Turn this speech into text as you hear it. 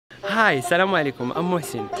Hi, Assalamu alaikum, I'm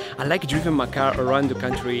Mouhssine. I like driving my car around the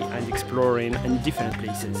country and exploring in different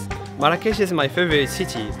places. Marrakech is my favorite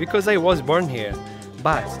city because I was born here.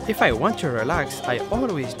 But if I want to relax, I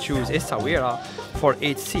always choose Essaouira for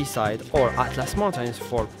its seaside or Atlas Mountains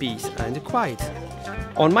for peace and quiet.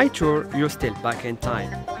 On my tour, you're still back in time.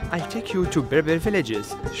 I'll take you to Berber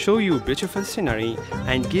villages, show you beautiful scenery,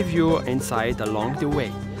 and give you insight along the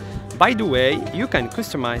way. By the way, you can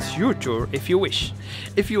customize your tour if you wish.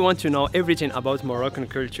 If you want to know everything about Moroccan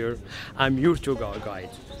culture, I'm your tour guide.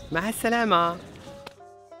 مع السلامة.